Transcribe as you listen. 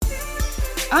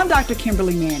I'm Dr.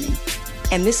 Kimberly Manning.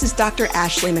 And this is Dr.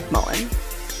 Ashley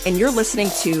McMullen. And you're listening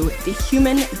to the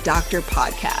Human Doctor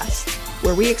Podcast,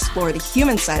 where we explore the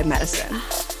human side of medicine,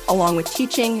 along with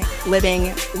teaching,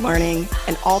 living, learning,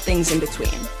 and all things in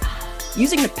between.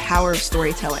 Using the power of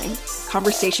storytelling,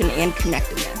 conversation, and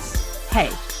connectedness.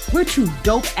 Hey, we're two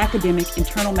dope academic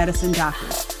internal medicine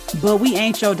doctors, but we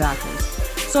ain't your doctors.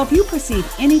 So if you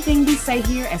perceive anything we say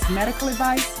here as medical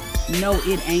advice, no,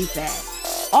 it ain't that.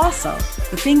 Also,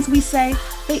 the things we say,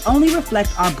 they only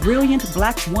reflect our brilliant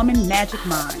Black woman magic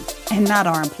mind and not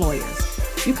our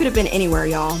employers. You could have been anywhere,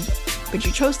 y'all, but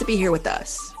you chose to be here with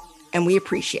us, and we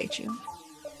appreciate you.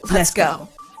 Let's go.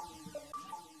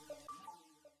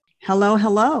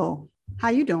 Hello. How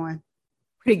you doing?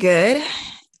 Pretty good.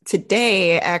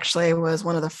 Today actually was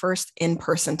one of the first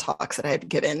in-person talks that I've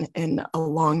given in a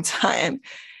long time.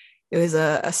 It was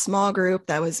a small group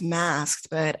that was masked,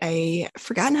 but I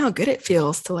forgotten how good it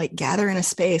feels to like gather in a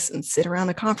space and sit around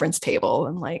a conference table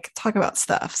and like talk about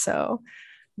stuff. So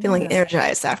feeling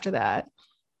energized after that.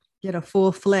 Get a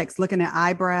full flex, looking at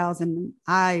eyebrows and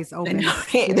eyes open.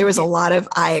 There was a lot of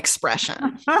eye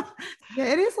expression. Yeah,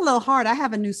 it is a little hard. I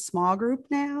have a new small group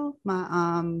now.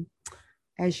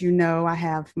 As you know, I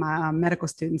have my medical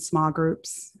student small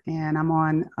groups, and I'm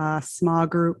on a small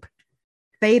group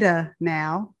theta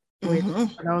now. Which,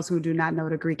 for those who do not know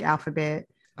the Greek alphabet,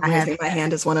 my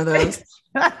hand is one of those.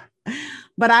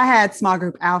 But I had small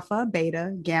group alpha,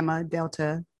 beta, gamma,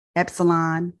 delta,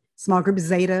 epsilon. Small group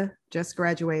zeta just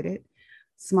graduated.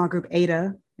 Small group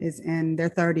eta is in their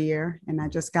third year, and I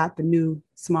just got the new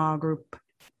small group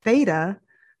theta,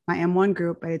 my M1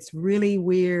 group. But it's really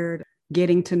weird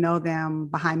getting to know them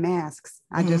behind masks.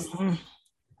 I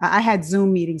had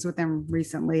Zoom meetings with them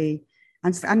recently.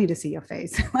 I need to see your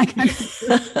face.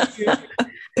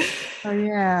 Oh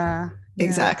yeah.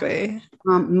 Exactly.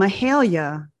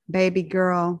 Mahalia, baby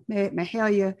girl,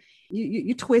 Mahalia,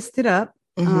 you twisted up.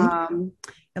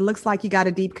 It looks like you got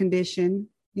a deep condition.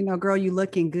 You know, girl, you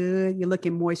looking good. You're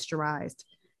looking moisturized.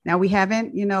 Now we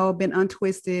haven't, been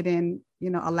untwisted and,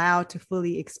 allowed to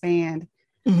fully expand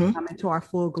into our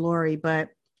full glory. But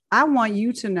I want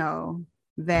you to know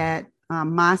that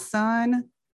my son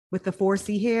with the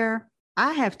 4C hair,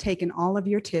 I have taken all of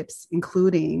your tips,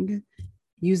 including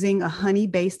using a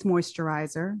honey-based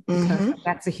moisturizer, because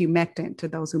that's a humectant to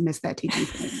those who missed that teaching.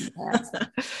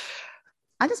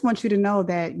 I just want you to know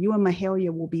that you and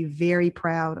Mahalia will be very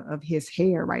proud of his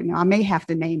hair right now. I may have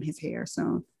to name his hair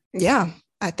soon. Yeah,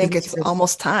 I think it's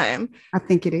almost time. I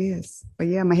think it is. But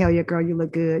yeah, Mahalia, girl, you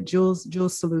look good.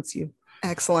 Jules salutes you.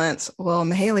 Excellent. Well,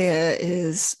 Mahalia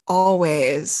is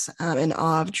always in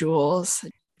awe of Jules.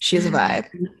 She's a vibe.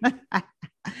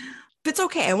 It's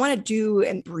okay. I want to do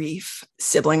a brief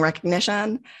sibling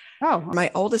recognition. Oh,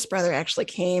 my oldest brother actually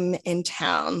came in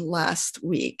town last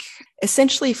week,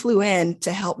 essentially flew in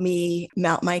to help me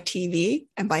mount my TV.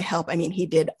 And by help, I mean, he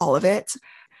did all of it.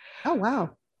 Oh,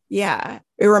 wow. Yeah.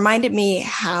 It reminded me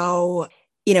how,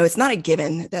 it's not a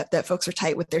given that folks are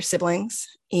tight with their siblings.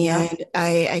 And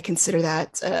I consider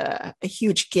that a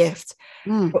huge gift.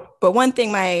 But one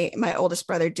thing my oldest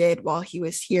brother did while he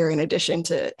was here, in addition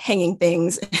to hanging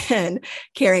things and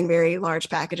carrying very large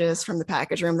packages from the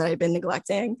package room that I'd been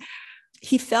neglecting,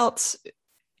 he felt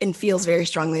and feels very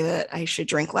strongly that I should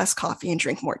drink less coffee and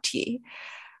drink more tea,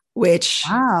 which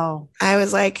wow. I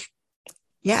was like,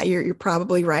 yeah, you're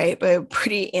probably right, but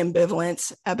pretty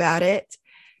ambivalent about it.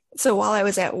 So while I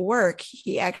was at work,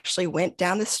 he actually went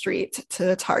down the street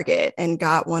to Target and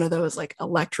got one of those like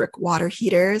electric water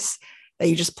heaters that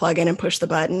you just plug in and push the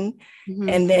button,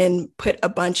 and then put a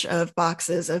bunch of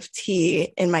boxes of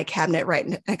tea in my cabinet right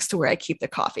next to where I keep the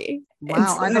coffee.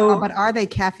 Wow. But are they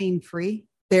caffeine free?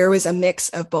 There was a mix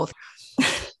of both.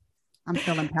 I'm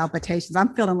feeling palpitations.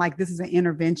 I'm feeling like this is an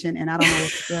intervention and I don't know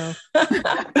what to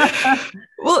do.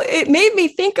 Well, it made me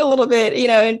think a little bit,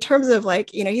 in terms of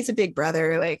like, he's a big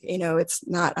brother, like, it's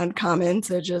not uncommon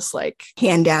to just like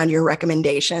hand down your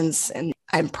recommendations. And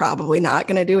I'm probably not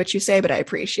going to do what you say, but I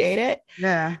appreciate it.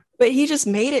 Yeah. But he just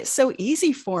made it so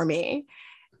easy for me.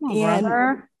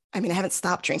 Brother. I mean, I haven't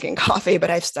stopped drinking coffee, but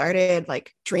I've started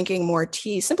like drinking more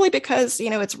tea simply because,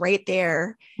 it's right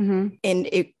there. And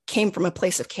it came from a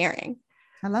place of caring.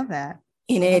 I love that.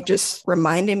 And it just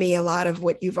reminded me a lot of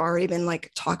what you've already been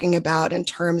like talking about in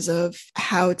terms of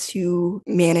how to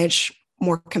manage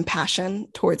more compassion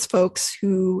towards folks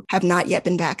who have not yet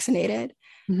been vaccinated.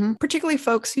 Particularly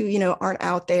folks who, aren't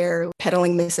out there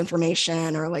peddling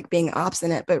misinformation or like being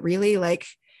obstinate, but really like,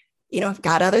 have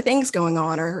got other things going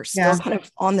on or are still kind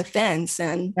of on the fence.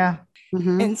 And,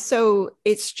 and so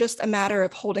it's just a matter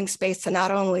of holding space to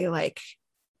not only like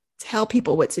tell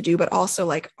people what to do, but also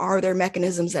like, are there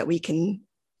mechanisms that we can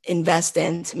invest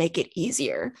in to make it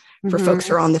easier for folks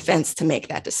who are on the fence to make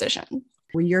that decision?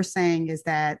 What you're saying is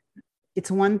that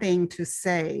it's one thing to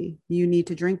say you need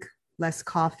to drink less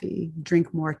coffee,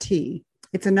 drink more tea.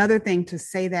 It's another thing to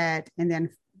say that and then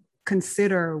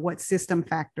consider what system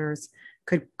factors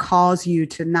could cause you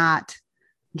to not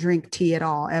drink tea at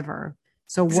all, ever.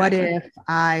 So what if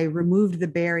I removed the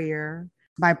barrier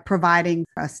by providing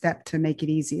a step to make it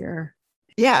easier?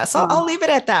 Yeah, so I'll leave it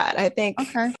at that. I think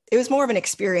it was more of an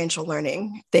experiential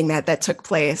learning thing that took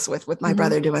place with my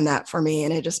brother doing that for me.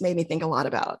 And it just made me think a lot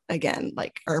about, again,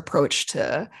 like our approach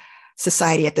to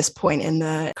society at this point in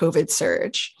the COVID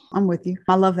surge. I'm with you.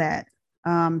 I love that.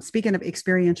 Speaking of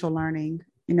experiential learning,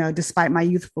 despite my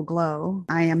youthful glow,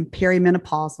 I am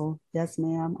perimenopausal. Yes,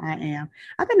 ma'am, I am.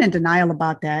 I've been in denial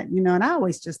about that, and I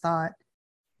always just thought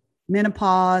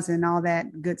menopause and all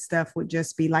that good stuff would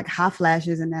just be like hot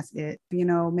flashes and that's it.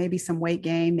 Maybe some weight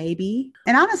gain, maybe.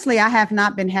 And honestly, I have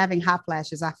not been having hot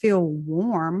flashes. I feel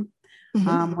warm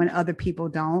when other people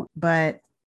don't, but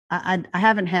I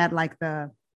haven't had like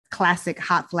the classic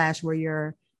hot flash where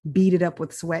you're beat up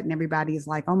with sweat and everybody is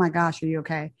like, oh my gosh, are you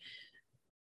okay?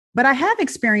 But I have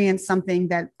experienced something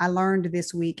that I learned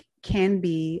this week can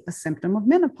be a symptom of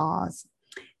menopause.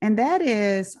 And that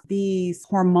is these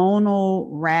hormonal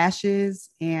rashes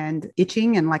and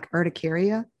itching and like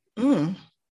urticaria.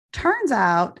 Turns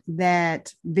out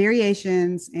that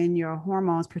variations in your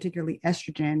hormones, particularly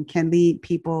estrogen, can lead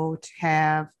people to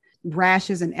have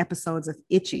rashes and episodes of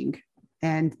itching.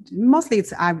 And mostly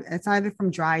it's either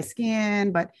from dry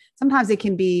skin, but sometimes it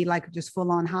can be like just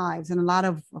full on hives. And a lot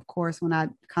of course, when I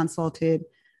consulted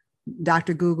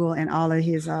Dr. Google and all of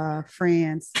his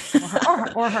friends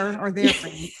or their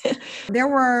friends, there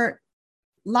were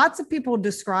lots of people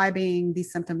describing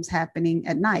these symptoms happening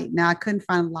at night. Now, I couldn't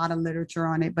find a lot of literature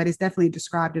on it, but it's definitely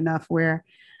described enough where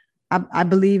I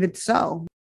believe it's so.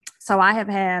 So I have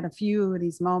had a few of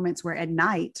these moments where at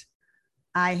night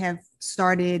I have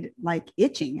started like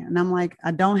itching and I'm like,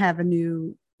 I don't have a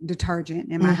new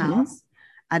detergent in my house.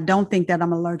 I don't think that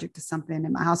I'm allergic to something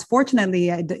in my house. Fortunately,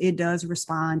 it does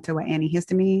respond to an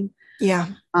antihistamine. Yeah.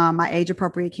 My age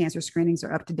appropriate cancer screenings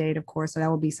are up to date, of course. So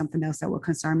that would be something else that would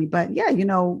concern me. But yeah,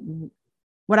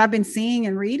 what I've been seeing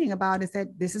and reading about is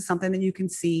that this is something that you can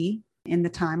see in the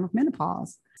time of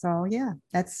menopause. So yeah,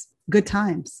 that's good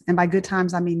times. And by good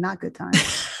times, I mean not good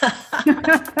times.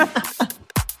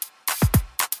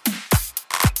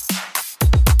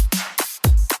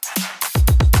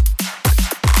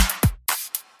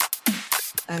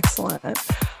 Excellent.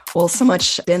 Well, so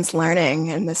much dense learning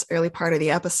in this early part of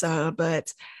the episode,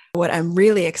 but what I'm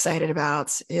really excited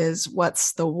about is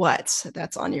what's the what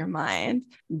that's on your mind?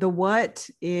 The what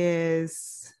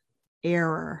is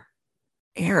error.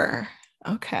 Error.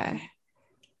 Okay.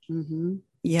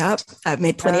 Yep. I've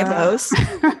made plenty of those.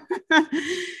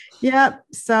 Yep.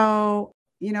 So,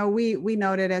 we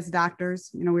know that as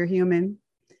doctors, we're human.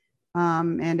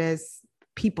 And as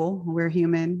people, we're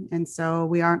human. And so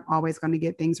we aren't always going to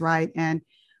get things right. And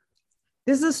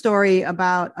this is a story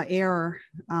about an error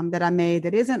that I made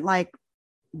that isn't like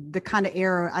the kind of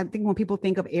error. I think when people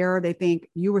think of error, they think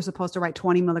you were supposed to write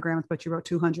 20 milligrams, but you wrote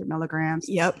 200 milligrams.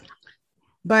 Yep.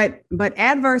 But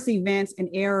adverse events and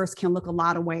errors can look a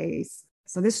lot of ways.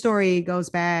 So this story goes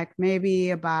back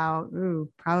maybe about,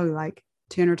 probably like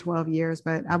 10 or 12 years,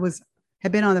 but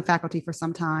had been on the faculty for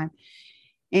some time.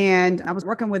 And I was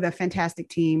working with a fantastic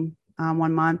team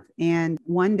one month. And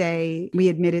one day we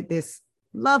admitted this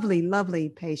lovely, lovely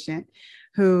patient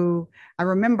who I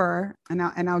remember, and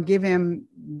I'll give him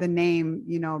the name,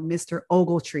 Mr.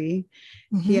 Ogletree.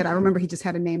 I remember he just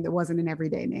had a name that wasn't an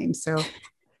everyday name. So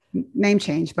name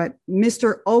change, but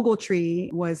Mr.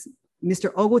 Ogletree was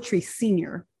Mr. Ogletree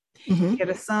Sr. He had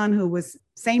a son who was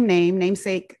same name,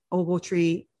 namesake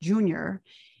Ogletree Jr.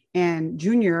 And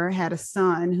Junior had a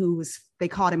son who they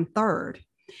called him third.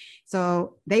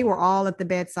 So they were all at the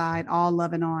bedside, all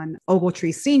loving on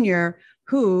Ogletree Sr.,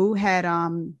 who had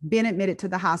been admitted to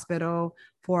the hospital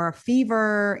for a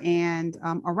fever and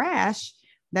a rash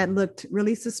that looked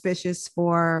really suspicious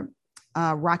for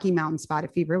Rocky Mountain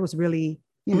spotted fever. It was really,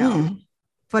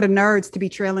 for the nerds to be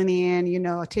trailing in,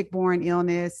 a tick-borne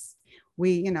illness.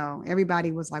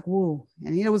 Everybody was like, woo.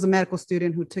 And it was a medical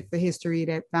student who took the history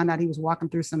that found out he was walking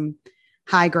through some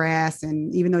high grass.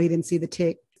 And even though he didn't see the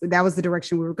tick, that was the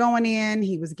direction we were going in.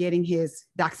 He was getting his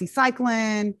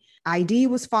doxycycline. ID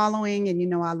was following.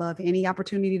 And, I love any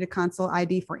opportunity to consult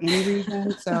ID for any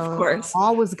reason. So of course,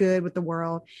 all was good with the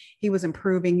world. He was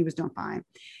improving. He was doing fine.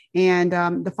 And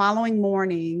the following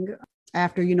morning,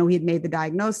 after, he had made the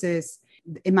diagnosis,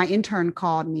 And my intern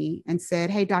called me and said,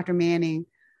 "Hey, Dr. Manning,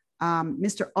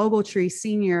 Mr. Ogletree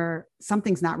Sr.,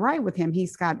 something's not right with him.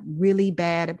 He's got really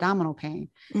bad abdominal pain."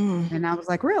 And I was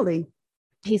like, "Really?"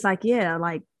 He's like, "Yeah,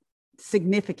 like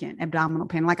significant abdominal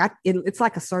pain. Like it's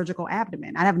like a surgical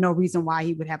abdomen. I have no reason why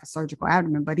he would have a surgical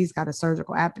abdomen, but he's got a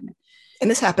surgical abdomen." And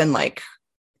this happened like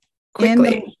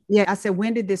quickly. I said,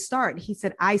 "When did this start?" He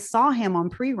said, "I saw him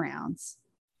on pre-rounds.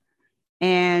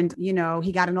 And,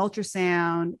 he got an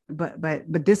ultrasound, but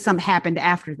this something happened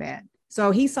after that."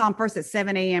 So he saw him first at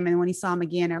 7 a.m. And when he saw him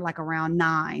again at like around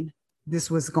 9,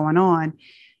 this was going on.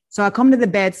 So I come to the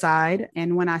bedside,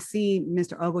 and when I see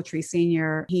Mr. Ogletree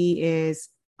Sr., he is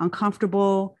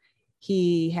uncomfortable.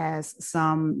 He has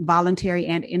some voluntary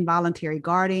and involuntary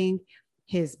guarding.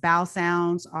 His bowel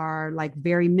sounds are like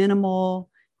very minimal.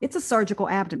 It's a surgical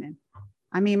abdomen.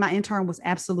 I mean, my intern was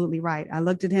absolutely right. I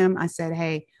looked at him. I said,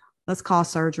 "Hey, let's call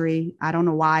surgery. I don't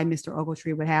know why Mr.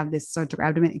 Ogletree would have this surgical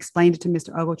abdomen." Explained it to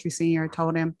Mr. Ogletree Sr.,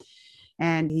 told him,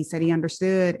 and he said he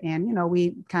understood. And,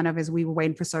 we kind of, as we were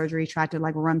waiting for surgery, tried to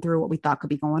like run through what we thought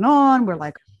could be going on. We're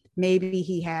like, maybe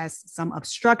he has some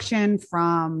obstruction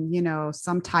from,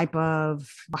 some type of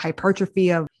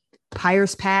hypertrophy of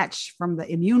Peyer's patch from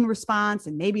the immune response.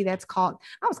 And maybe that's called,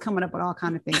 I was coming up with all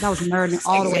kinds of things. I was nerding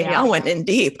all the way out. Y'all went in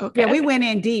deep. Okay. Yeah, we went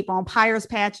in deep on Peyer's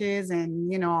patches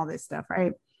and, all this stuff,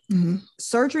 right? Mm-hmm.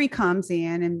 Surgery comes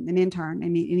in, and an intern,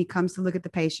 and he comes to look at the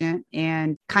patient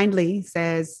and kindly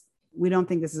says, "We don't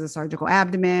think this is a surgical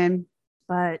abdomen,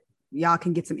 but y'all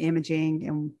can get some imaging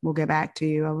and we'll get back to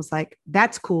you." I was like,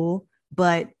 "That's cool,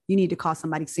 but you need to call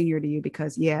somebody senior to you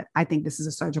because, I think this is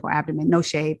a surgical abdomen. No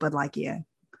shade, but like,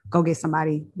 go get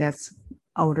somebody that's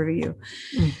older to you."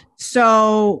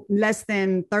 So less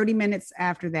than 30 minutes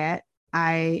after that,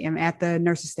 I am at the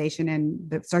nurse's station, and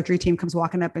the surgery team comes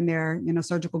walking up in their,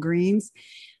 surgical greens.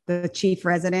 The chief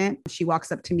resident, she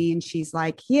walks up to me and she's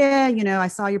like, "Yeah, I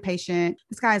saw your patient.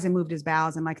 This guy hasn't moved his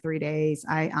bowels in like 3 days.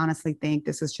 I honestly think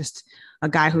this is just a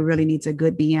guy who really needs a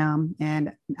good BM.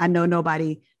 And I know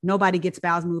nobody gets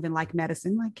bowels moving like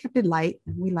medicine." Like, kept it light.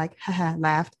 And we like,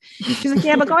 laughed. She's like,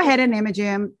 "Yeah, but go ahead and image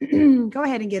him. Go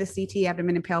ahead and get a CT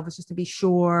abdomen and pelvis just to be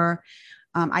sure.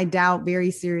 I doubt very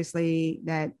seriously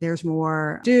that there's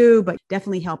more to do, but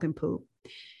definitely help him poop."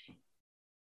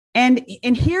 And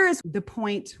here is the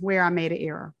point where I made an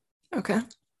error. Okay.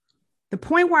 The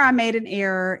point where I made an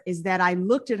error is that I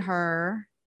looked at her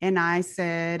and I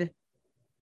said,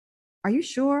 "Are you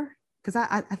sure? Because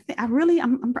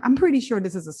I'm pretty sure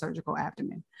this is a surgical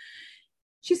abdomen."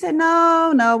 She said,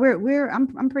 No,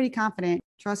 I'm pretty confident.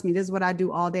 Trust me, this is what I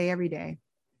do all day, every day.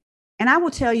 And I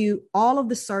will tell you, all of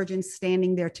the surgeons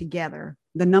standing there together,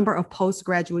 the number of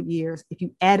postgraduate years, if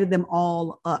you added them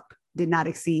all up, did not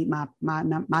exceed my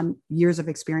years of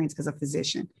experience as a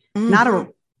physician. Mm-hmm.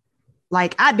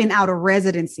 I've been out of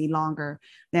residency longer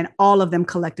than all of them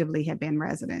collectively had been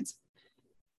residents.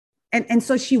 And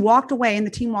so she walked away, and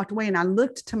the team walked away, and I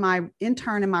looked to my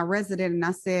intern and my resident, and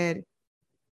I said,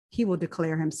 "He will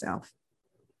declare himself,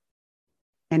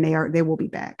 and they will be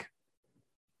back.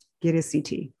 Get his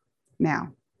CT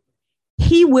now.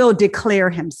 He will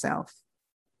declare himself."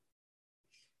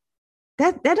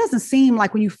 That doesn't seem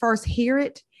like, when you first hear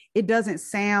it, it doesn't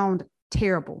sound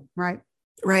terrible, right?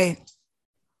 Right.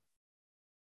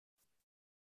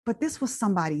 But this was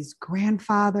somebody's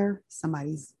grandfather,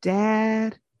 somebody's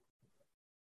dad.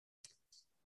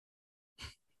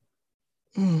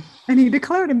 And he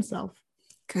declared himself.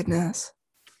 Goodness.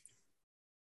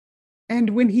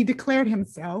 And when he declared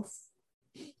himself,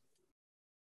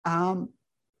 the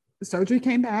surgery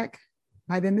came back.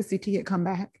 By then the CT had come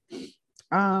back.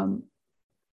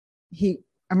 He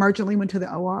emergently went to the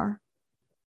OR.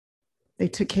 They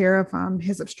took care of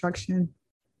his obstruction.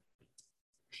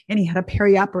 And he had a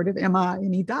perioperative MI,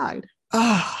 and he died.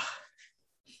 Oh.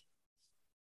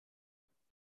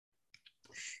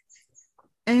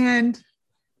 And,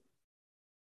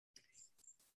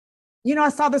 I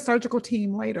saw the surgical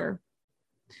team later.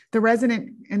 The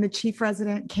resident and the chief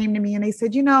resident came to me and they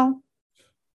said,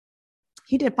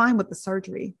 he did fine with the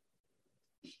surgery.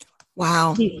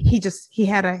 Wow. He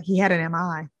had an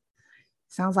MI.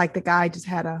 Sounds like the guy just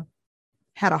had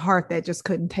a heart that just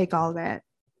couldn't take all that.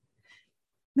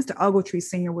 Mr. Ogletree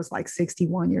Sr. was like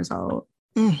 61 years old.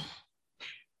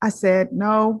 I said,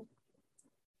 "No,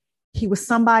 he was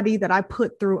somebody that I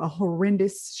put through a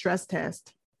horrendous stress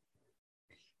test,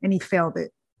 and he failed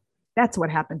it. That's what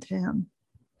happened to him."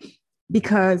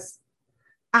 Because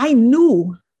I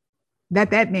knew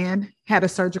that man had a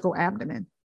surgical abdomen.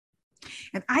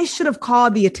 And I should have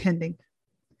called the attending.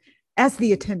 As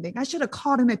the attending, I should have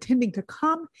called an attending to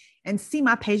come and see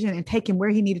my patient and take him where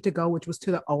he needed to go, which was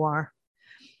to the OR.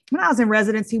 when I was in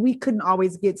residency, we couldn't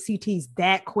always get CTs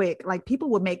that quick. Like people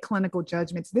would make clinical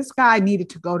judgments. This guy needed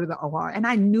to go to the OR, and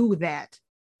I knew that.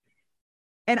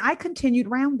 And I continued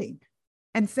rounding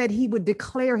and said he would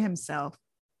declare himself.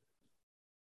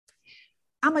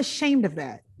 I'm ashamed of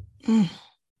that.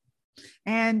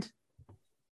 And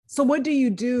so what do you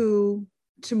do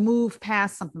to move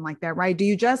past something like that, right? Do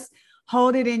you just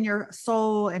hold it in your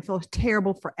soul and feel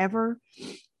terrible forever?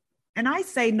 And I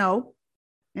say no.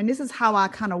 And this is how I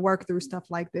kind of work through stuff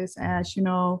like this, Ash,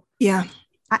 Yeah.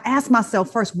 I asked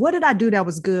myself first, what did I do that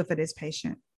was good for this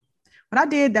patient? What I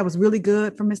did that was really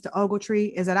good for Mr.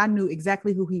 Ogletree is that I knew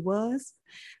exactly who he was.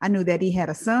 I knew that he had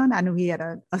a son. I knew he had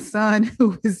a son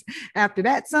who was after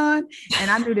that son.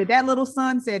 And I knew that that little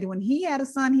son said when he had a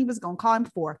son, he was going to call him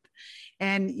forth.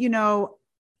 And,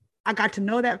 I got to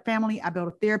know that family. I built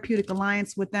a therapeutic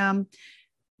alliance with them.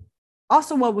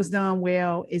 Also, what was done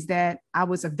well is that I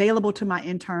was available to my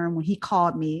intern when he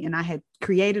called me, and I had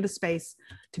created a space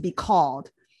to be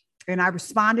called. And I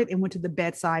responded and went to the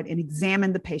bedside and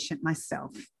examined the patient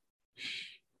myself.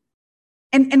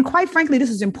 And quite frankly, this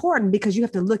is important because you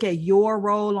have to look at your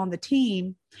role on the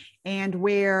team and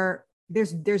where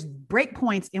there's break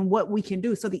points in what we can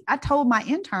do. So I told my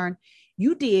intern,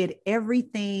 you did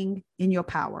everything in your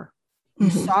power. You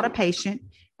saw the patient.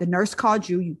 The nurse called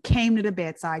you, you came to the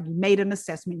bedside, you made an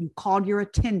assessment, you called your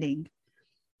attending,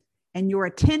 and your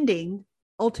attending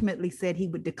ultimately said he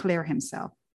would declare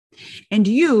himself. And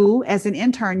you, as an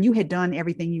intern, you had done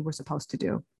everything you were supposed to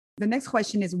do. The next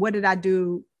question is, what did I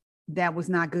do that was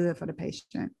not good for the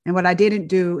patient? And what I didn't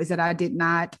do is that I did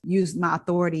not use my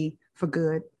authority for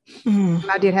good.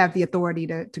 I did have the authority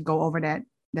to go over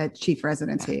that chief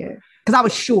resident's head because I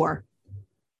was sure.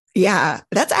 Yeah,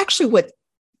 that's actually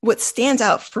what stands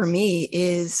out for me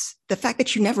is the fact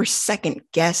that you never second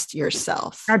guessed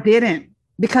yourself. I didn't,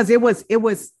 because it was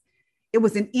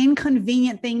an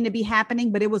inconvenient thing to be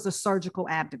happening, but it was a surgical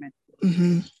abdomen.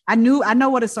 I know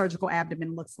what a surgical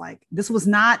abdomen looks like. This was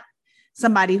not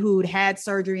somebody who'd had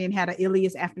surgery and had an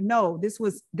ileus after. No, this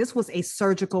was a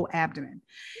surgical abdomen.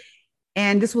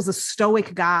 And this was a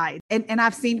stoic guy. And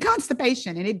I've seen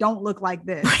constipation and it don't look like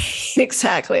this.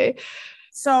 Exactly.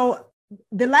 So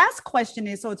the last question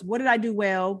is, so it's, what did I do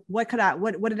well? What did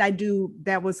I do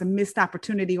that was a missed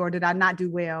opportunity, or did I not do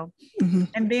well?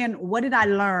 And then what did I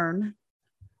learn?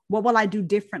 What will I do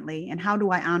differently? And how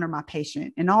do I honor my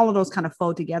patient? And all of those kind of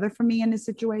flow together for me in this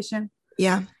situation.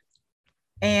 Yeah.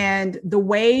 And the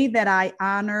way that I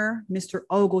honor Mr.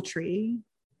 Ogletree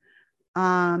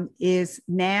is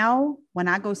now when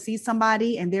I go see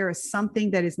somebody and there is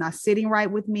something that is not sitting right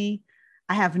with me,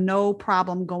 I have no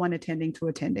problem going attending to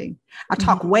attending. I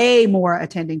talk way more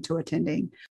attending to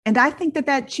attending. And I think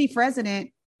that chief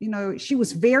resident, she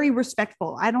was very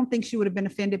respectful. I don't think she would have been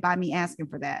offended by me asking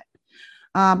for that.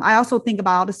 I also think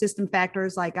about all the system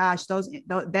factors, like, gosh,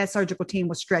 that surgical team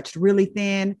was stretched really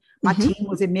thin. My team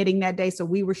was admitting that day, so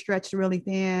we were stretched really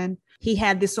thin. He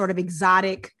had this sort of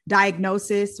exotic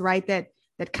diagnosis, right?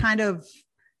 That kind of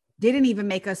didn't even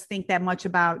make us think that much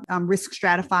about risk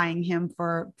stratifying him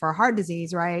for heart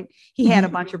disease, right? He had a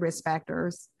bunch of risk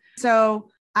factors. So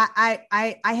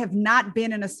I have not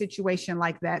been in a situation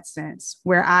like that since,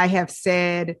 where I have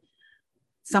said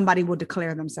somebody will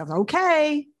declare themselves,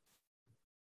 okay.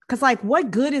 Because like,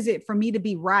 what good is it for me to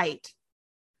be right?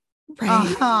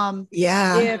 Right.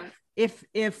 Yeah.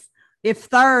 If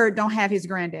third don't have his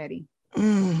granddaddy.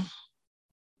 And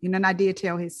I did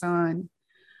tell his son,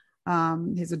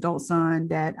 his adult son,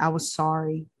 that I was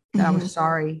sorry,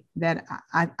 that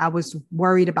I was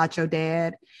worried about your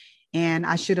dad, and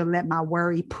I should have let my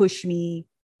worry push me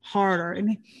harder.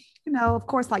 And, of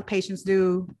course, like patients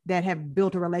do that have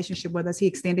built a relationship with us, he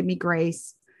extended me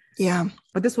grace. Yeah.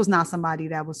 But this was not somebody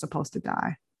that was supposed to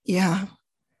die. Yeah.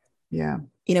 Yeah.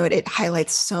 It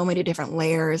highlights so many different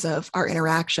layers of our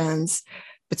interactions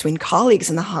between colleagues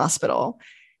in the hospital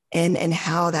and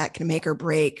how that can make or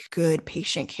break good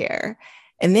patient care.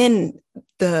 And then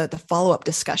the follow-up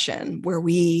discussion where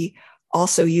we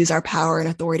also use our power and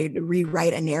authority to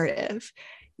rewrite a narrative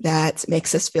that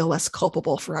makes us feel less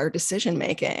culpable for our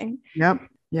decision-making. Yep.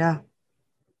 Yeah.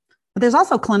 But there's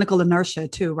also clinical inertia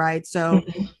too, right? So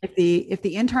if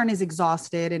the intern is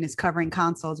exhausted and is covering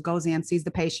consults, goes in, sees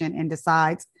the patient and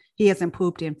decides he hasn't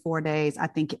pooped in 4 days, I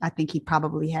think he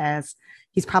probably has.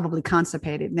 He's probably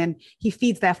constipated. And then he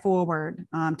feeds that forward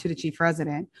to the chief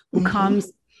resident, who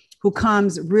comes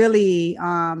really,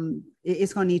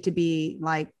 it's going to need to be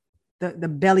like, the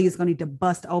belly is going to need to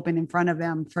bust open in front of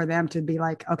them for them to be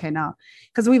like, okay, no,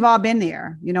 because we've all been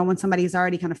there, when somebody's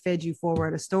already kind of fed you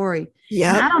forward a story.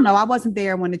 Yeah. I don't know. I wasn't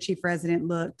there when the chief resident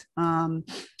looked,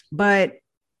 but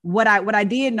what I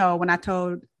did know when I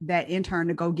told that intern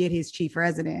to go get his chief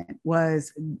resident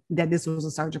was that this was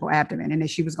a surgical abdomen and that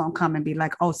she was going to come and be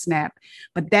like, oh, snap.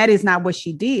 But that is not what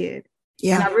she did.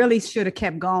 Yeah. And I really should have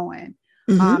kept going.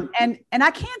 Mm-hmm. And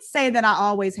I can't say that I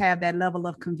always have that level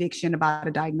of conviction about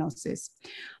a diagnosis,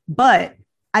 but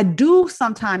I do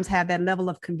sometimes have that level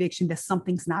of conviction that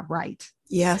something's not right.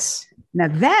 Yes. Now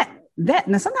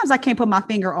now sometimes I can't put my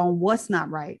finger on what's not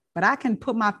right, but I can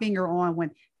put my finger on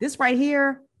when this right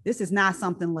here, this is not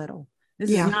something little. This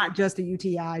is not just a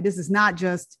UTI. This is not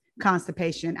just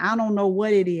constipation. I don't know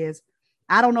what it is.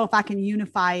 I don't know if I can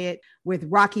unify it with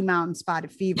Rocky Mountain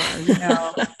spotted fever, you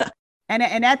know.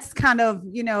 And that's kind of,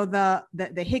 you know,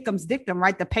 the Hickham's dictum,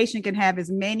 right? The patient can have as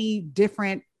many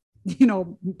different, you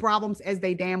know, problems as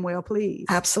they damn well please.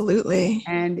 Absolutely.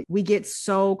 And we get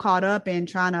so caught up in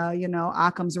trying to, you know,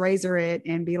 Occam's razor it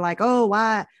and be like, oh,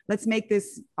 why? Let's make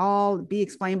this all be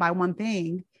explained by one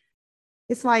thing.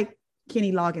 It's like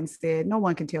Kenny Loggins said, no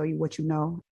one can tell you what you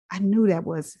know. I knew that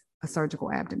was a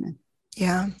surgical abdomen.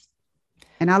 Yeah.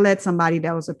 And I let somebody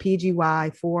that was a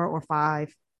PGY 4 or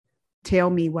 5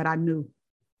 tell me what I knew.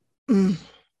 And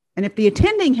if the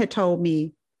attending had told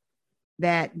me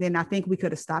that, then I think we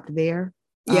could have stopped there.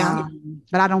 Yeah.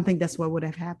 But I don't think that's what would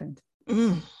have happened.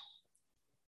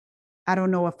 I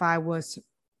don't know if I was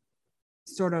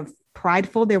sort of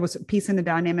prideful. There was a piece in the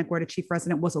dynamic where the chief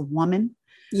resident was a woman.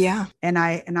 Yeah. And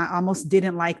I almost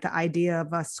didn't like the idea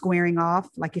of us squaring off.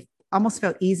 Like it almost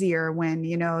felt easier when,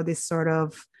 you know, this sort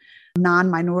of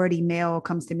non-minority male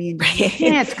comes to me and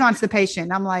yeah, it's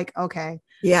constipation. I'm like, okay.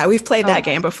 Yeah, we've played that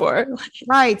game before.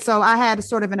 Right. So I had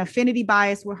sort of an affinity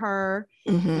bias with her.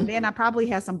 And then I probably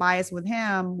had some bias with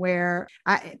him where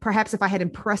perhaps if I had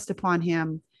impressed upon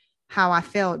him how I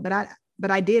felt,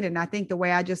 but I didn't. I think the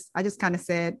way I just kind of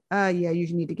said, yeah,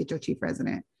 you need to get your chief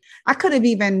resident. I could have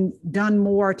even done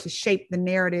more to shape the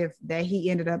narrative that he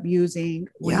ended up using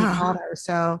when he called her.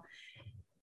 So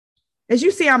as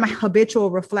you see, I'm a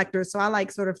habitual reflector. So I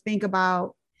like sort of think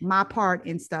about my part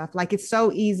in stuff. Like it's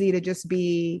so easy to just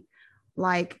be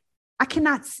like, I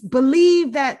cannot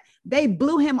believe that they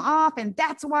blew him off and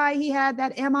that's why he had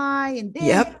that MI. And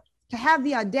then to have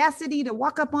the audacity to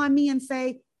walk up on me and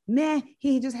say, man,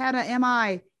 he just had an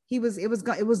MI. It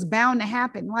was bound to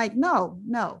happen. Like, no,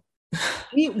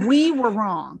 we were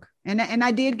wrong. And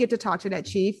I did get to talk to that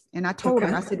chief and I told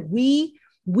her, I said, we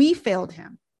failed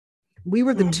him. We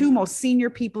were the two most senior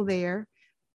people there.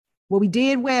 What we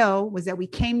did well was that we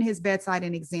came to his bedside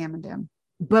and examined him,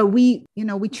 but we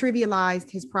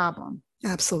trivialized his problem.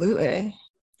 Absolutely.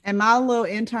 And my little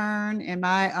intern and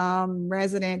my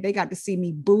resident, they got to see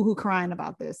me boohoo crying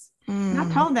about this. And I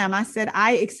told them, I said,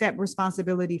 I accept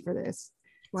responsibility for this.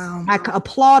 Wow. I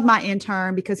applaud my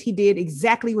intern because he did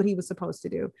exactly what he was supposed to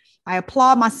do. I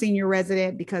applaud my senior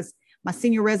resident because my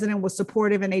senior resident was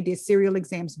supportive and they did serial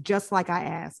exams just like I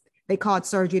asked. They called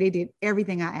surgery. They did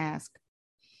everything I asked.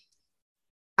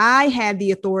 I had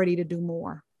the authority to do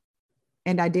more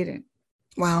and I didn't.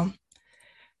 Wow.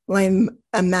 Well, I'm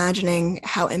imagining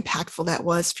how impactful that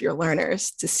was for your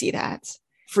learners to see that,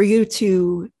 for you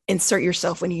to insert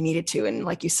yourself when you needed to. And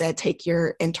like you said, take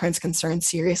your intern's concerns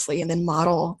seriously and then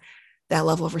model that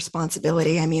level of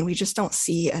responsibility. I mean, we just don't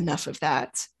see enough of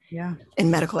that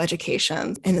in medical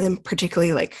education. And then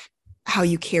particularly like how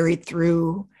you carried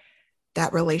through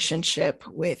that relationship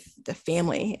with the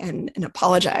family and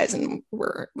apologize and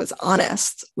was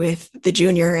honest with the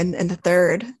junior and the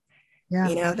third. Yeah.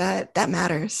 You know, that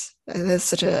matters. That's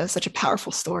such a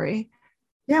powerful story.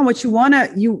 Yeah. What you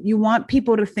want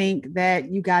people to think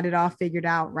that you got it all figured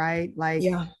out, right? Like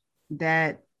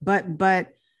that, but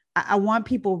I want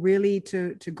people really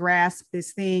to grasp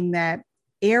this thing that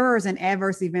errors and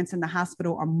adverse events in the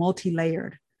hospital are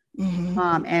multi-layered.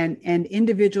 And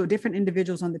different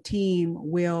individuals on the team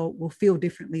will feel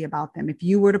differently about them. If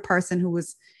you were the person who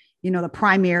was, the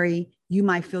primary, you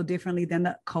might feel differently than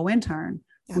the co-intern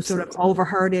who sort of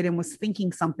overheard it and was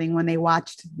thinking something when they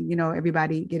watched,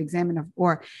 everybody get examined.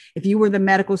 Or if you were the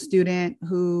medical student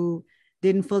who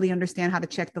didn't fully understand how to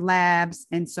check the labs,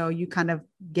 and so you kind of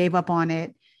gave up on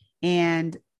it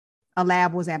and a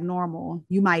lab was abnormal,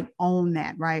 you might own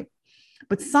that, right?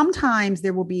 But sometimes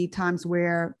there will be times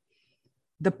where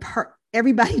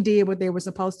everybody did what they were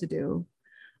supposed to do.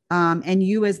 And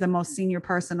you as the most senior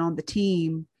person on the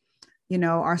team,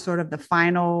 are sort of the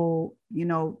final,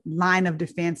 line of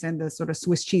defense and the sort of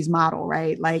Swiss cheese model,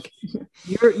 right? Like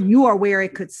you are where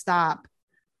it could stop.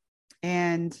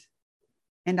 And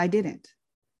I didn't.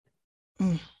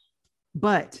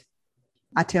 But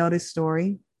I tell this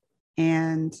story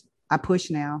and I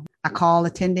push now. I call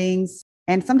attendings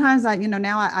And sometimes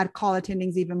now I'd call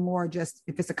attendings even more, just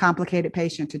if it's a complicated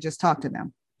patient, to just talk to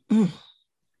them.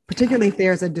 Particularly if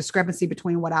there's a discrepancy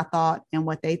between what I thought and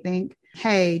what they think.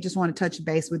 Hey, just want to touch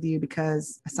base with you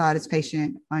because I saw this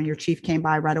patient on your chief came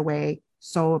by right away.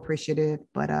 So appreciative.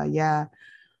 But yeah,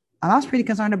 I was pretty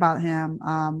concerned about him,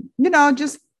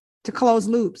 just to close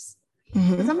loops.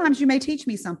 But sometimes you may teach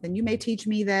me something. You may teach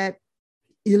me that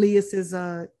ileus is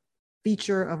a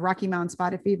feature of Rocky Mountain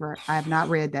spotted fever. I have not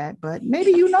read that, but maybe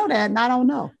you know that and I don't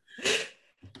know.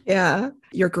 Yeah.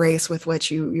 Your grace with which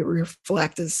you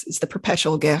reflect is the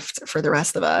perpetual gift for the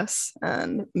rest of us.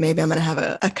 And maybe I'm going to have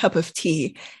a cup of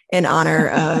tea in honor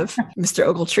of Mr.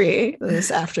 Ogletree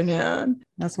this afternoon.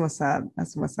 That's what's up.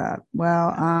 That's what's up.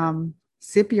 Well,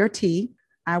 sip your tea.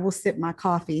 I will sip my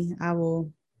coffee. I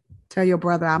will tell your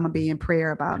brother I'm going to be in prayer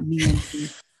about me and tea.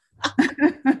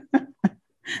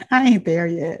 I ain't there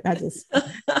yet.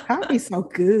 Coffee's so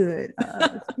good.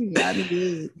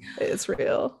 It's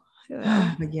real.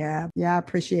 Yeah. But yeah, I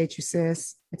appreciate you,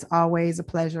 sis. It's always a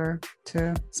pleasure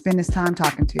to spend this time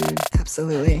talking to you.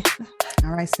 Absolutely.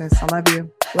 All right, sis. I love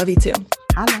you. Love you too.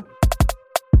 Holla.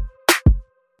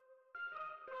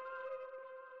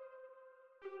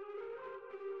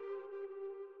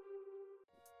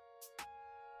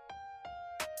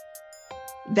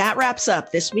 That wraps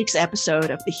up this week's episode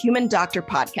of the Human Doctor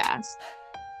Podcast.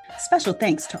 Special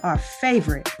thanks to our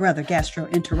favorite brother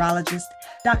gastroenterologist,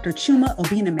 Dr. Chuma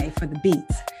Obiname, for the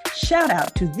beats. Shout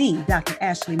out to the Dr.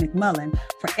 Ashley McMullen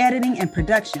for editing and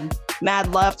production.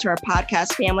 Mad love to our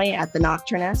podcast family at The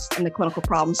Nocturnist and the Clinical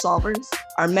Problem Solvers,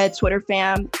 our Med Twitter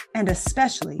fam. And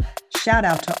especially shout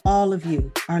out to all of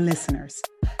you, our listeners.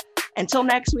 Until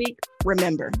next week,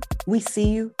 remember, we see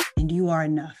you and you are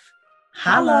enough.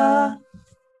 Holla!